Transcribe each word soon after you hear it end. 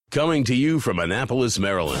Coming to you from Annapolis,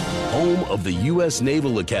 Maryland, home of the U.S.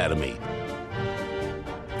 Naval Academy,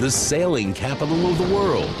 the sailing capital of the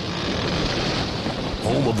world,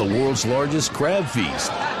 home of the world's largest crab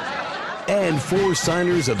feast, and 4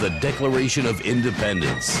 signers of the Declaration of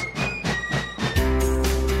Independence.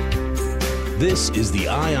 This is the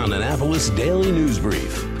Eye on Annapolis Daily News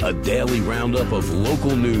Brief, a daily roundup of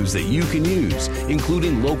local news that you can use,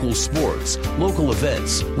 including local sports, local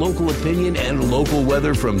events, local opinion, and local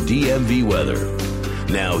weather from DMV Weather.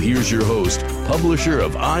 Now here's your host, publisher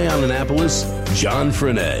of Eye on Annapolis, John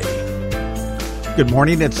Frenaye. Good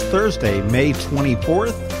morning. It's Thursday, May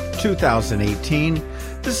 24th, 2018.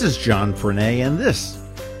 This is John Frenaye, and this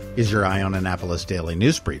is your Eye on Annapolis Daily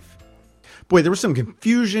News Brief. Boy, there was some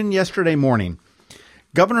confusion yesterday morning.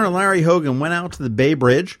 Governor Larry Hogan went out to the Bay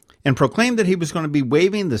Bridge and proclaimed that he was going to be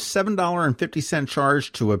waiving the $7.50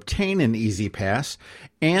 charge to obtain an Easy Pass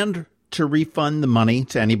and to refund the money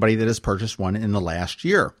to anybody that has purchased one in the last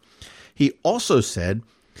year. He also said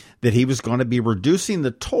that he was going to be reducing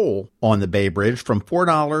the toll on the Bay Bridge from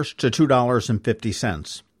 $4 to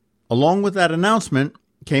 $2.50. Along with that announcement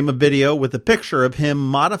came a video with a picture of him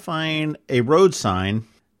modifying a road sign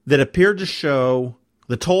that appeared to show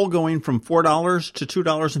the toll going from $4 to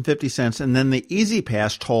 $2.50, and then the Easy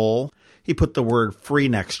Pass toll, he put the word free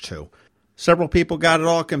next to. Several people got it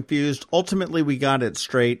all confused. Ultimately, we got it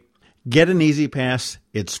straight. Get an Easy Pass.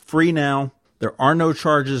 It's free now. There are no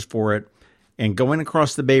charges for it. And going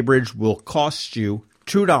across the Bay Bridge will cost you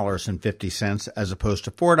 $2.50 as opposed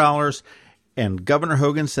to $4. And Governor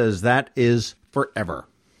Hogan says that is forever.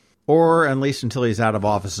 Or at least until he's out of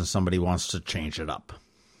office and somebody wants to change it up.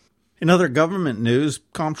 In other government news,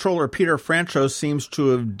 Comptroller Peter FRANCHOT seems to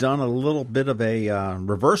have done a little bit of a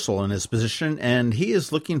reversal in his position, and he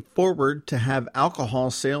is looking forward to have alcohol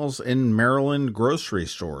sales in Maryland grocery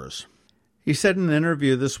stores. He said in an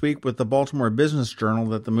interview this week with the Baltimore Business Journal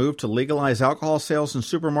that the move to legalize alcohol sales in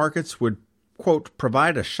supermarkets would, quote,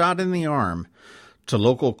 provide a shot in the arm to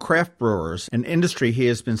local craft brewers, an industry he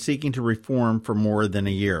has been seeking to reform for more than a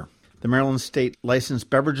year. The Maryland State Licensed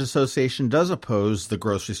Beverage Association does oppose the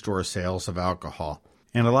grocery store sales of alcohol.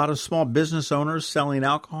 And a lot of small business owners selling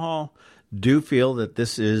alcohol do feel that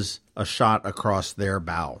this is a shot across their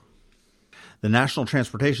bow. The National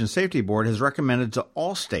Transportation Safety Board has recommended to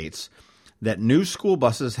all states that new school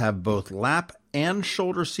buses have both lap and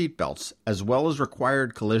shoulder seat belts, as well as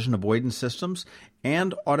required collision avoidance systems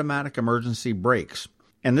and automatic emergency brakes.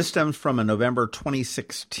 And this stems from a November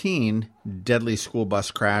 2016 deadly school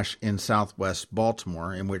bus crash in southwest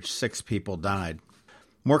Baltimore in which 6 people died.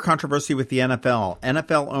 More controversy with the NFL.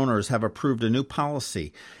 NFL owners have approved a new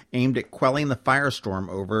policy aimed at quelling the firestorm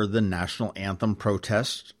over the national anthem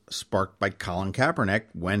protest sparked by Colin Kaepernick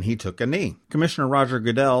when he took a knee. Commissioner Roger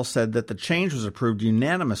Goodell said that the change was approved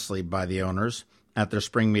unanimously by the owners at their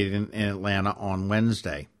spring meeting in Atlanta on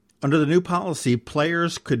Wednesday. Under the new policy,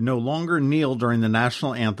 players could no longer kneel during the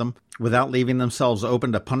national anthem without leaving themselves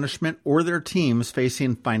open to punishment or their teams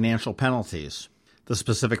facing financial penalties. The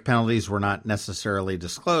specific penalties were not necessarily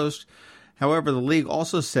disclosed. However, the league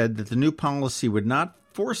also said that the new policy would not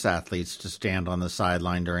force athletes to stand on the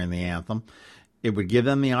sideline during the anthem. It would give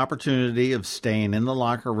them the opportunity of staying in the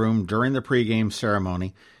locker room during the pregame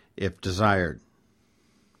ceremony if desired.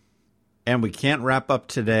 And we can't wrap up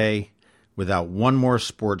today without one more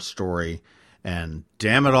sports story, and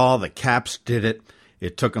damn it all, the Caps did it.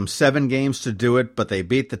 It took them 7 games to do it, but they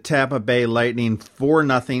beat the Tampa Bay Lightning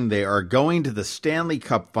 4-0. They are going to the Stanley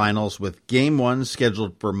Cup Finals with Game 1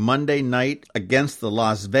 scheduled for Monday night against the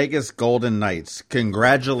Las Vegas Golden Knights.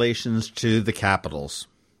 Congratulations to the Capitals.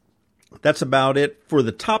 That's about it for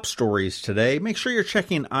the top stories today. Make sure you're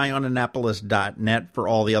checking eyeonannapolis.net for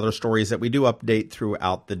all the other stories that we do update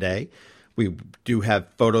throughout the day. We do have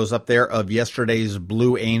photos up there of yesterday's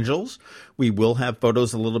Blue Angels. We will have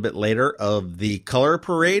photos a little bit later of the Color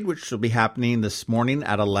Parade, which will be happening this morning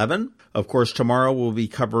at 11. Of course, tomorrow we'll be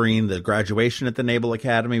covering the graduation at the Naval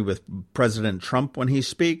Academy with President Trump when he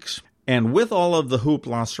speaks. And with all of the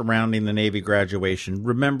hoopla surrounding the Navy graduation,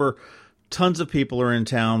 remember, tons of people are in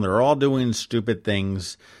town. They're all doing stupid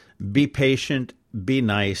things. Be patient. Be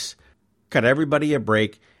nice. Cut everybody a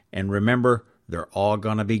break. And remember, they're all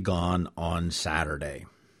going to be gone on Saturday.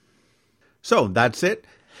 So that's it.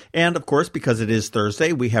 And of course, because it is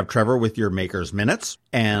Thursday, we have Trevor with your Maker's Minutes.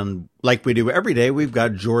 And like we do every day, we've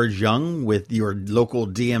got George Young with your local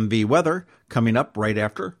DMV weather coming up right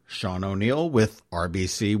after Sean O'Neill with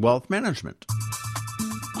RBC Wealth Management.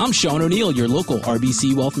 I'm Sean O'Neill, your local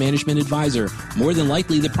RBC Wealth Management Advisor. More than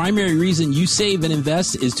likely, the primary reason you save and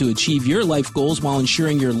invest is to achieve your life goals while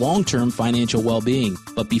ensuring your long-term financial well-being.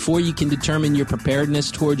 But before you can determine your preparedness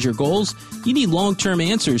towards your goals, you need long-term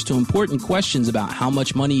answers to important questions about how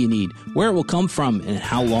much money you need, where it will come from, and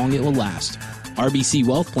how long it will last. RBC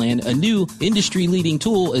Wealth Plan, a new industry-leading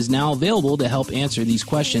tool, is now available to help answer these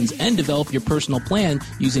questions and develop your personal plan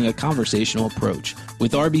using a conversational approach.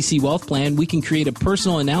 With RBC Wealth Plan, we can create a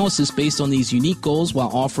personal analysis based on these unique goals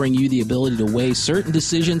while offering you the ability to weigh certain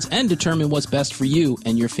decisions and determine what's best for you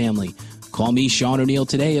and your family. Call me, Sean O'Neill,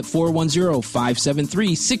 today at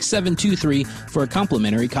 410-573-6723 for a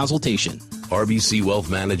complimentary consultation. RBC Wealth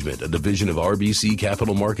Management, a division of RBC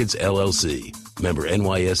Capital Markets, LLC. Member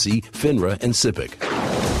NYSE, FINRA, and SIPC.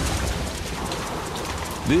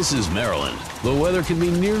 This is Maryland. The weather can be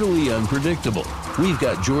nearly unpredictable. We've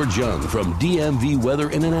got George Young from DMV Weather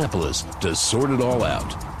in Annapolis to sort it all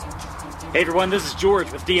out. Hey everyone, this is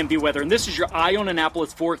George with DMV Weather, and this is your Eye on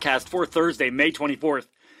Annapolis forecast for Thursday, May 24th.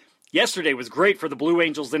 Yesterday was great for the Blue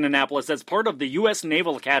Angels in Annapolis as part of the U.S.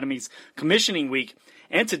 Naval Academy's commissioning week,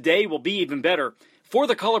 and today will be even better for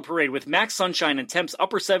the color parade with max sunshine and temps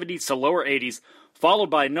upper 70s to lower 80s, followed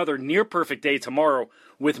by another near-perfect day tomorrow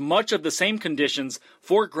with much of the same conditions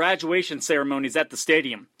for graduation ceremonies at the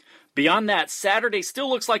stadium. Beyond that, Saturday still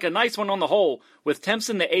looks like a nice one on the whole, with temps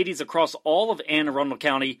in the 80s across all of Anne Arundel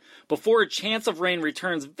County, before a chance of rain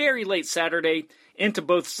returns very late Saturday into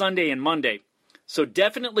both Sunday and Monday. So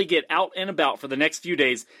definitely get out and about for the next few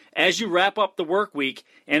days as you wrap up the work week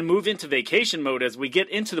and move into vacation mode as we get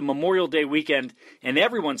into the Memorial Day weekend and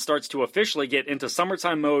everyone starts to officially get into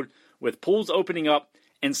summertime mode with pools opening up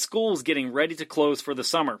and schools getting ready to close for the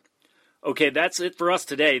summer. Okay, that's it for us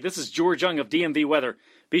today. This is George Young of DMV Weather.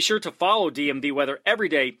 Be sure to follow DMV Weather every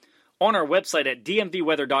day on our website at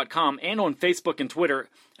dmvweather.com and on Facebook and Twitter,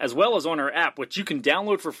 as well as on our app, which you can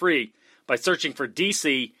download for free by searching for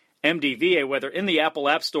DC MDVA Weather in the Apple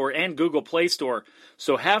App Store and Google Play Store.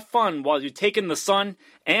 So have fun while you take in the sun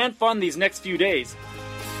and fun these next few days.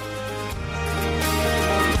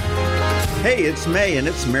 Hey, it's May, and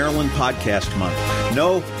it's Maryland Podcast Month.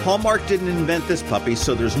 No, Hallmark didn't invent this puppy,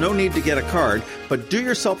 so there's no need to get a card, but do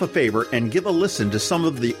yourself a favor and give a listen to some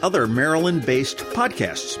of the other Maryland-based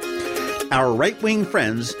podcasts. Our right-wing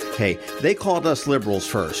friends, hey, they called us liberals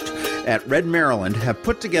first, at Red Maryland have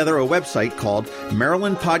put together a website called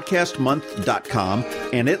MarylandPodcastMonth.com,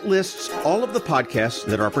 and it lists all of the podcasts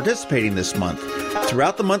that are participating this month.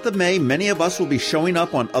 Throughout the month of May, many of us will be showing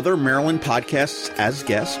up on other Maryland podcasts as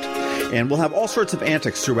guests, and we'll have all sorts of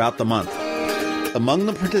antics throughout the month. Among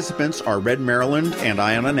the participants are Red Maryland and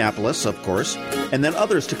Eye on Annapolis, of course, and then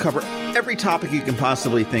others to cover every topic you can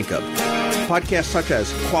possibly think of. Podcasts such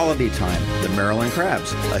as Quality Time, The Maryland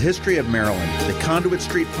Crabs, A History of Maryland, The Conduit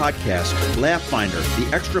Street Podcast, Laugh Finder, The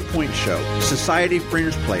Extra Point Show, Society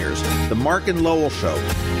Fringe Players, The Mark and Lowell Show,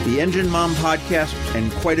 The Engine Mom Podcast,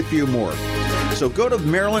 and quite a few more. So go to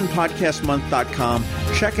MarylandPodcastMonth.com,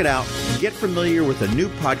 check it out, get familiar with a new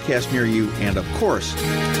podcast near you, and of course,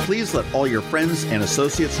 please let all your friends and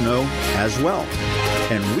associates know as well.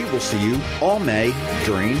 And we will see you all May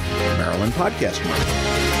during Maryland Podcast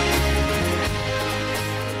Month.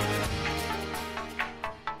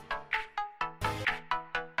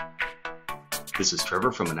 This is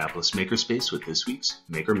Trevor from Annapolis Makerspace with this week's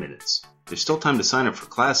Maker Minutes. There's still time to sign up for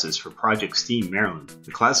classes for Project STEAM Maryland.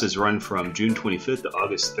 The classes run from June 25th to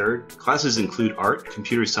August 3rd. Classes include art,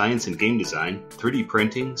 computer science and game design, 3D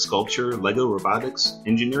printing, sculpture, Lego robotics,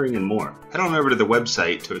 engineering, and more. Head on over to the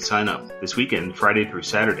website to sign up. This weekend, Friday through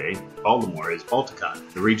Saturday, Baltimore is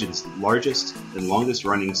Balticon, the region's largest and longest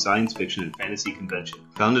running science fiction and fantasy convention.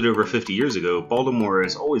 Founded over 50 years ago, Baltimore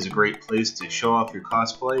is always a great place to show off your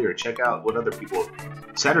cosplay or check out what other people have made.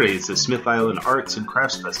 Saturday is the Smith Island Arts and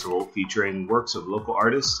Crafts Festival featuring works of local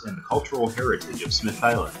artists and the cultural heritage of Smith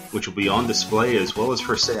Island, which will be on display as well as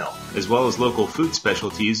for sale, as well as local food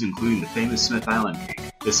specialties including the famous Smith Island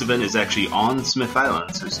cake. This event is actually on Smith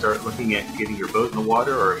Island, so start looking at getting your boat in the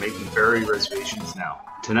water or making ferry reservations now.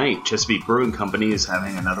 Tonight, Chesapeake Brewing Company is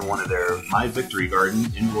having another one of their My Victory Garden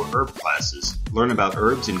indoor herb classes. Learn about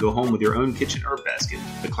herbs and go home with your own kitchen herb basket.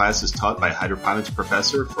 The class is taught by hydroponics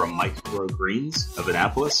professor from Microgreens of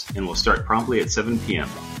Annapolis and will start promptly at 7 p.m.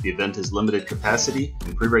 The event is limited capacity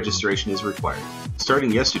and pre-registration is required.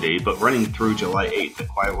 Starting yesterday, but running through July 8th at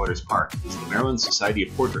Quiet Waters Park, is the Maryland Society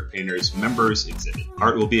of Portrait Painters Members Exhibit.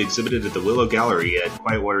 Art will be exhibited at the Willow Gallery at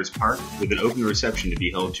Quiet Waters Park with an open reception to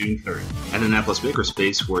be held June 3rd. At Annapolis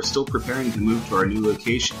Makerspace, we're still preparing to move to our new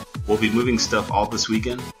location. We'll be moving stuff all this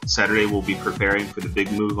weekend. Saturday we'll be preparing for the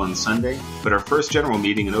big move on Sunday, but our first general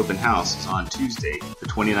meeting and open house is on Tuesday, the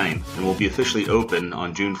 29th, and we'll be officially open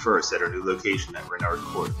on June 1st at our new location at Renard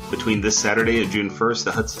Court. Between this Saturday and June 1st,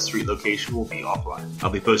 the Hudson Street location will be offline. I'll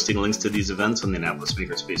be posting links to these events on the Annapolis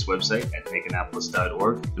Makerspace website at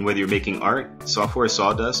makeannapolis.org, and whether you're making art, software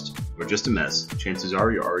sawdust, or just a mess, chances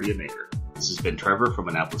are you're already a maker. This has been Trevor from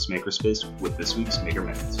Annapolis Makerspace with this week's Maker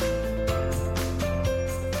Minutes.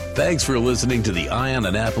 Thanks for listening to the Eye on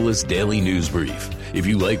Annapolis Daily News Brief. If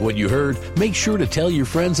you like what you heard, make sure to tell your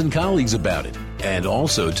friends and colleagues about it. And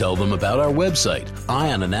also tell them about our website,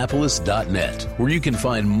 eyeonannapolis.net, where you can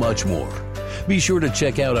find much more. Be sure to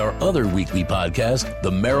check out our other weekly podcast,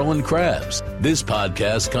 The Maryland Crabs. This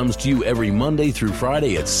podcast comes to you every Monday through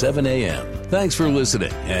Friday at 7 a.m. Thanks for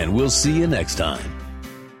listening, and we'll see you next time.